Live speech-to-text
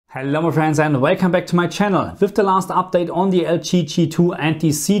Hello my friends and welcome back to my channel. With the last update on the LG G2 and the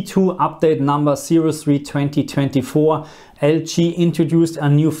C2 update number 03 2024, LG introduced a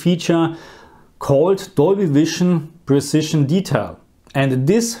new feature called Dolby Vision Precision Detail. And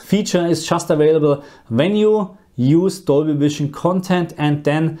this feature is just available when you use Dolby Vision content and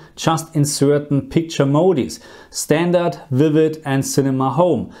then just in certain picture modes: standard, vivid and cinema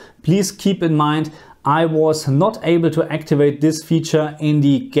home. Please keep in mind, I was not able to activate this feature in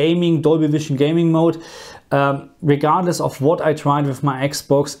the gaming Dolby Vision gaming mode. Regardless of what I tried with my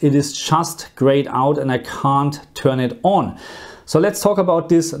Xbox, it is just grayed out and I can't turn it on. So let's talk about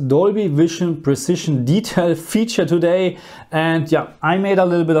this Dolby Vision Precision Detail feature today. And yeah, I made a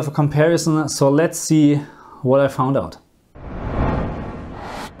little bit of a comparison. So let's see what I found out.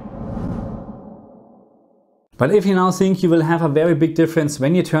 But if you now think you will have a very big difference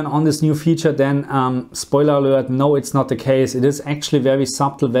when you turn on this new feature, then spoiler alert, no, it's not the case. It is actually very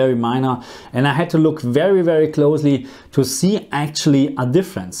subtle, very minor. And I had to look very closely to see actually a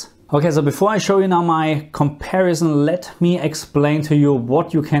difference. Okay, so before I show you now my comparison, let me explain to you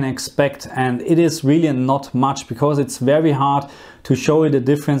what you can expect. And it is really not much because it's very hard to show you the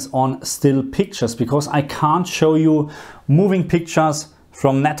difference on still pictures, because I can't show you moving pictures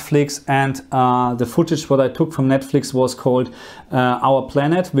from Netflix, and the footage what I took from Netflix was called Our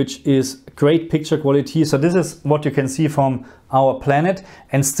Planet, which is great picture quality. So this is what you can see from Our Planet,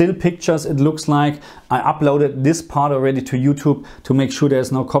 and still pictures, it looks like I uploaded this part already to YouTube to make sure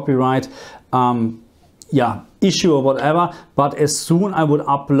there's no copyright issue or whatever. But as soon I would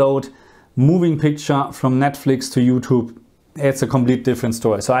upload moving picture from Netflix to YouTube, it's a complete different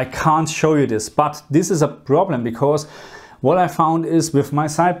story. So I can't show you this, but this is a problem because what I found is with my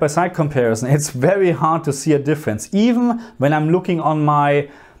side-by-side comparison, it's very hard to see a difference. Even when I'm looking on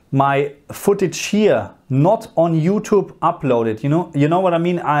my footage here, not on YouTube uploaded, you know what I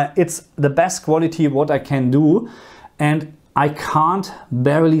mean? It's the best quality what I can do, and I can't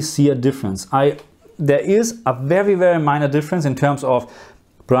barely see a difference. There is a very minor difference in terms of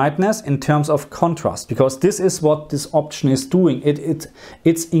brightness, in terms of contrast, because this is what this option is doing.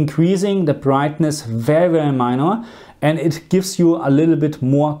 It's increasing the brightness very minor, and it gives you a little bit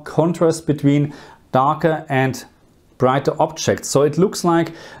more contrast between darker and brighter objects. So it looks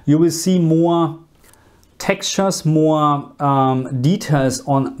like you will see more textures, more details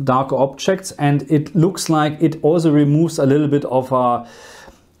on darker objects, and it looks like it also removes a little bit of a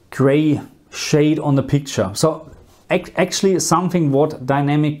gray shade on the picture. So actually something what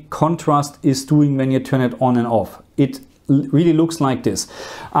dynamic contrast is doing when you turn it on and off. It really looks like this.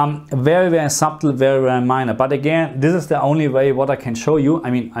 Very subtle, very minor. But again, this is the only way what I can show you.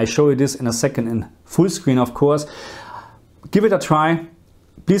 I mean, I show you this in a second in full screen, of course. Give it a try.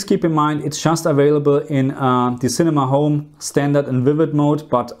 Please keep in mind, it's just available in the Cinema Home, Standard and Vivid mode.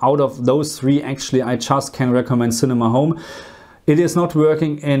 But out of those three, actually, I just can recommend Cinema Home. It is not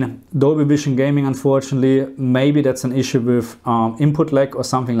working in Dolby Vision Gaming, unfortunately. Maybe that's an issue with input lag or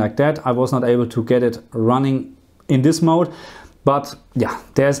something like that. I was not able to get it running in this mode. But yeah,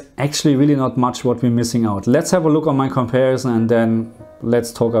 there's actually really not much what we're missing out. Let's have a look on my comparison and then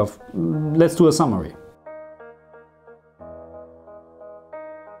let's do a summary.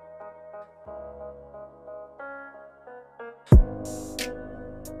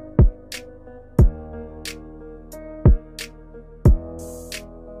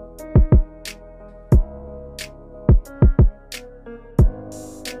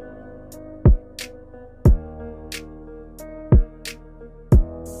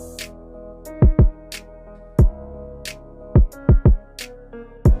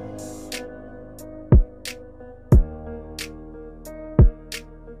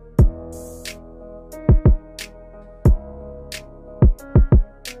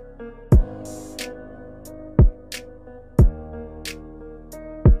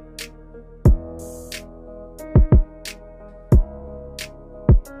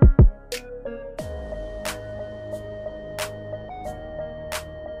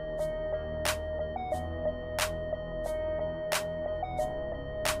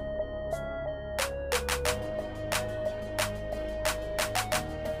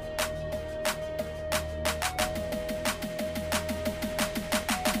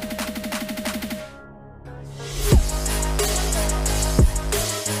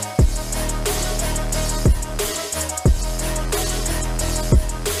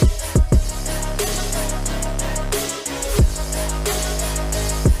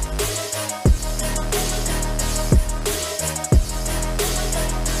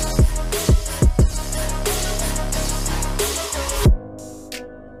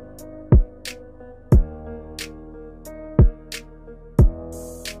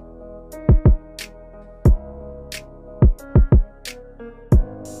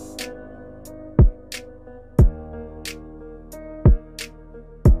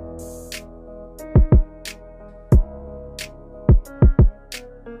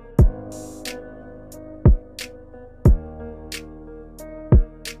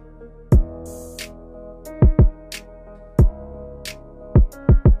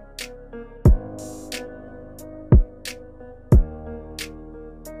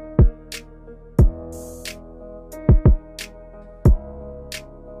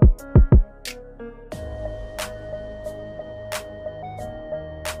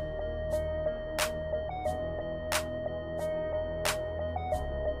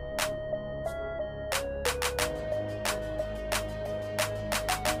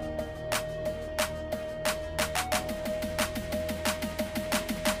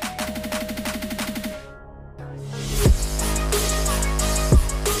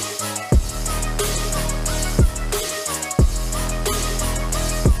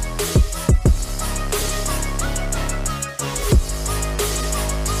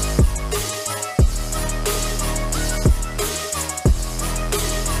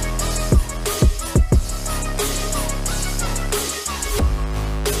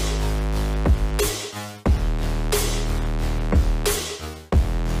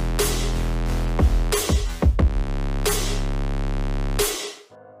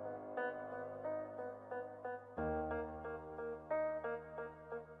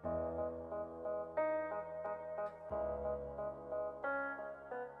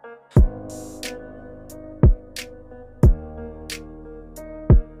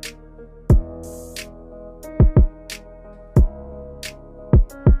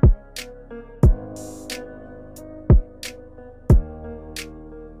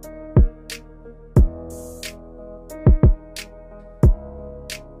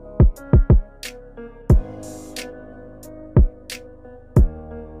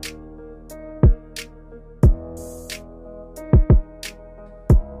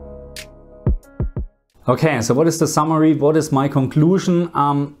 Okay, so what is the summary? What is my conclusion?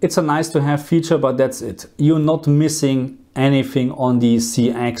 It's a nice to have feature, but that's it. You're not missing anything on the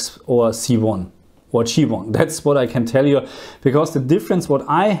CX or C1 or G1. That's what I can tell you, because the difference what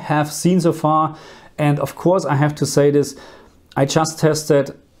I have seen so far, and of course I have to say this, I just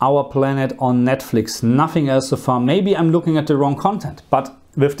tested Our Planet on Netflix, nothing else so far. Maybe I'm looking at the wrong content, but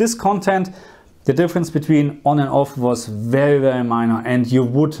with this content, the difference between on and off was very, very minor, and you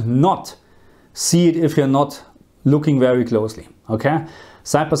would not see it if you're not looking very closely. Okay,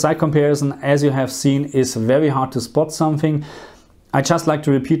 side-by-side comparison, as you have seen, is very hard to spot something. I just like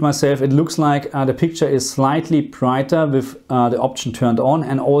to repeat myself. It looks like the picture is slightly brighter with the option turned on,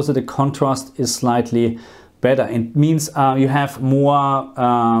 and also the contrast is slightly better. It means you have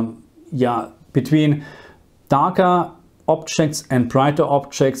more between darker objects and brighter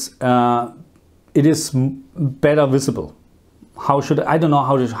objects. It is better visible. I don't know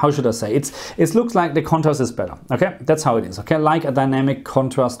how should I say it looks like the contrast is better. Okay, that's how it is. Okay, like a dynamic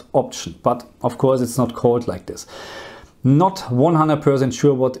contrast option, but of course it's not called like this. Not 100%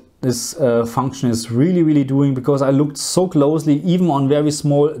 sure what this function is really doing, because I looked so closely, even on very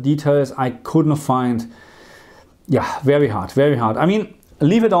small details, I couldn't find. Yeah, very hard. I mean,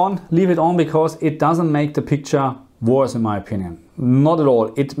 leave it on because it doesn't make the picture worse, in my opinion. Not at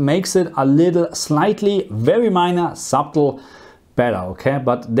all. It makes it a little slightly, very minor, subtle better, okay?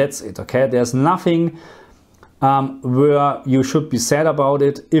 But that's it, okay? There's nothing where you should be sad about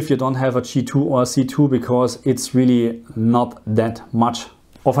it if you don't have a G2 or a C2, because it's really not that much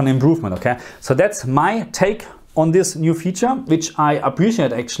of an improvement, okay? So that's my take on this new feature, which I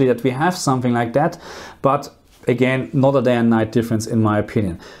appreciate actually that we have something like that, but again, not a day and night difference in my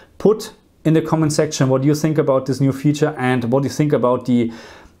opinion. Put in the comment section what you think about this new feature and what you think about the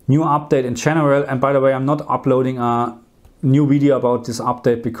new update in general. And by the way, I'm not uploading a new video about this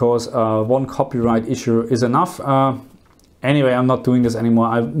update because one copyright issue is enough. Anyway, I'm not doing this anymore.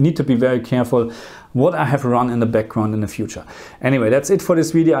 I need to be very careful what I have run in the background in the future. Anyway, that's it for this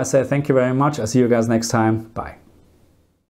video. I say thank you very much. I'll see you guys next time. Bye.